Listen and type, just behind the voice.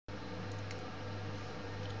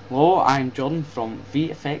Hello, I'm Jordan from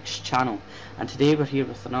VFX channel, and today we're here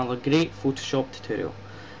with another great Photoshop tutorial.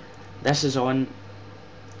 This is on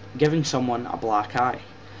giving someone a black eye.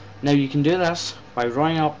 Now you can do this by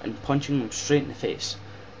running up and punching them straight in the face,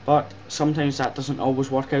 but sometimes that doesn't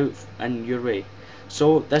always work out in your way.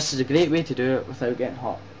 So this is a great way to do it without getting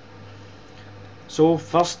hurt. So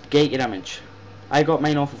first, get your image. I got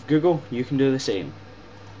mine off of Google, you can do the same.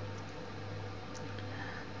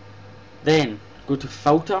 Then go to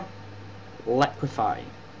Filter, Liquify.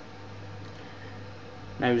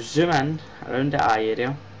 Now zoom in around the eye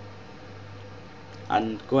area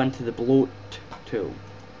and go into the bloat tool.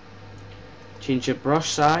 Change your brush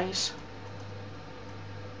size.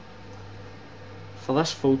 For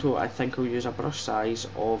this photo I think I'll use a brush size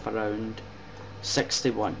of around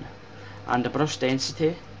 61 and a brush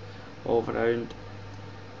density of around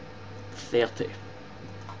 30.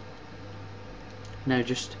 Now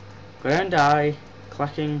just go around the eye,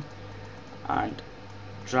 clicking and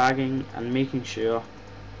dragging and making sure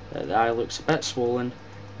that the eye looks a bit swollen.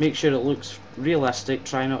 Make sure it looks realistic,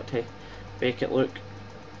 try not to make it look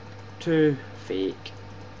too fake.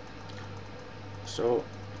 So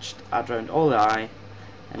just add around all the eye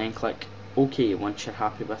and then click OK once you're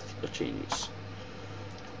happy with your changes.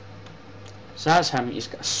 So that's him, he's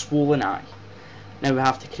got a swollen eye. Now we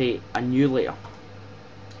have to create a new layer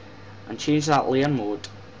and change that layer mode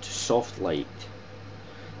to soft light.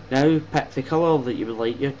 Now pick the colour that you would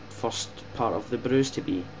like your first part of the bruise to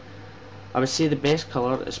be. I would say the best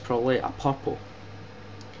colour is probably a purple.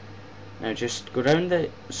 Now just go round the,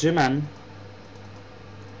 zoom in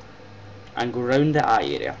and go round the eye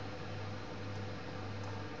area.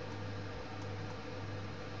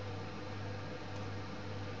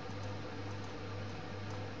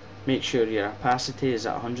 Make sure your opacity is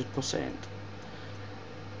at 100%.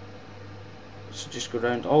 So just go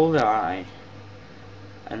round all the eye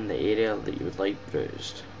in the area that you would like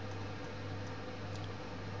bruised.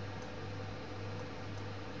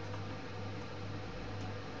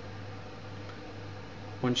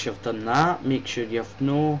 Once you've done that, make sure you have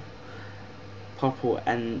no purple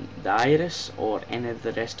in the iris or any of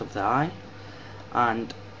the rest of the eye,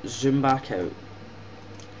 and zoom back out.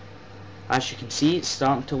 As you can see, it's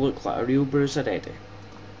starting to look like a real bruise already.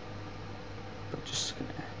 But just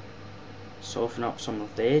gonna soften up some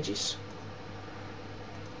of the edges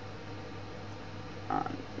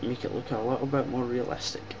and make it look a little bit more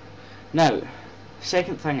realistic. Now,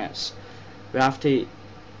 second thing is, we have to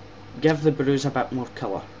give the bruise a bit more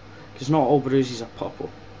colour, because not all bruises are purple.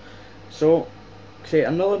 So, create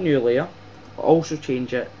another new layer, but also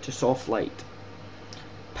change it to soft light.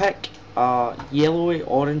 Pick a yellowy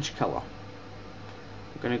orange colour.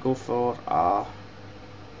 I'm going to go for a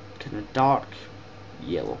kind of dark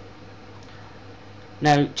yellow.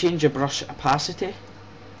 Now change your brush opacity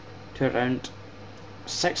to around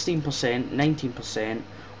 16%, 19%,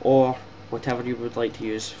 or whatever you would like to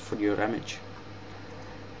use for your image.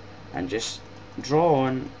 And just draw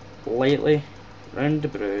on lightly round the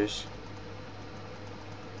bruise,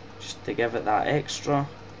 just to give it that extra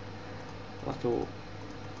little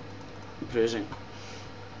bruising.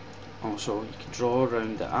 Also, you can draw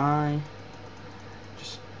around the eye,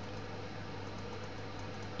 just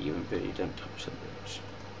even but you don't touch the bruise.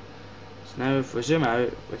 So now if we zoom out,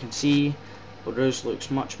 we can see the bruise looks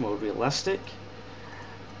much more realistic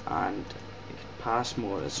and it can pass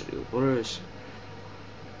more as a real bruise.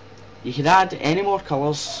 You can add any more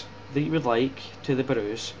colours that you would like to the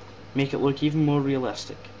bruise, make it look even more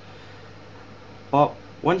realistic. But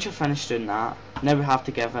once you're finished doing that, now we have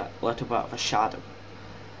to give it a little bit of a shadow.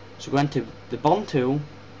 So go into the burn tool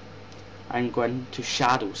and go into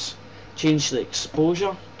shadows. Change the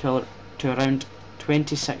exposure to around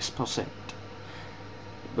 26%.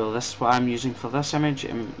 Well, this is what I'm using for this image,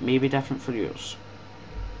 and may be different for yours.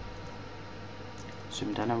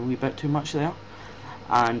 Zoomed in a wee bit too much there.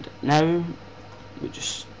 And now we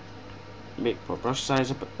just make our brush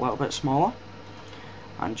size a little bit smaller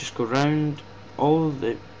and just go round all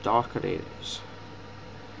the darker areas.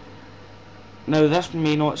 Now this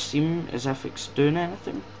may not seem as if it's doing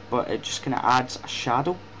anything, but it just kind of adds a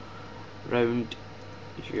shadow round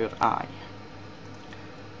your eye.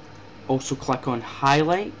 Also click on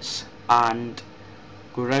highlights and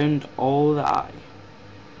go round all the eye.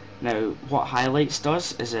 Now what highlights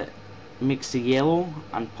does is it makes the yellow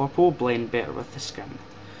and purple blend better with the skin.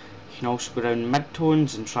 You can also go around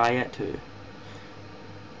mid-tones and try it too.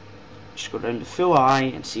 Just go around the full eye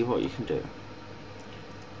and see what you can do.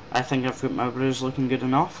 I think I've got my bruise looking good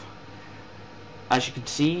enough. As you can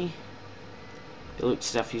see, it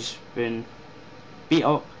looks as if he's been beat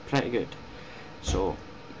up pretty good. So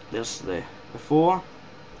there's the before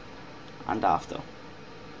and after.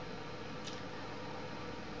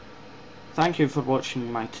 Thank you for watching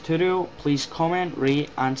my tutorial. Please comment,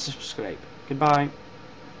 rate and subscribe. Goodbye.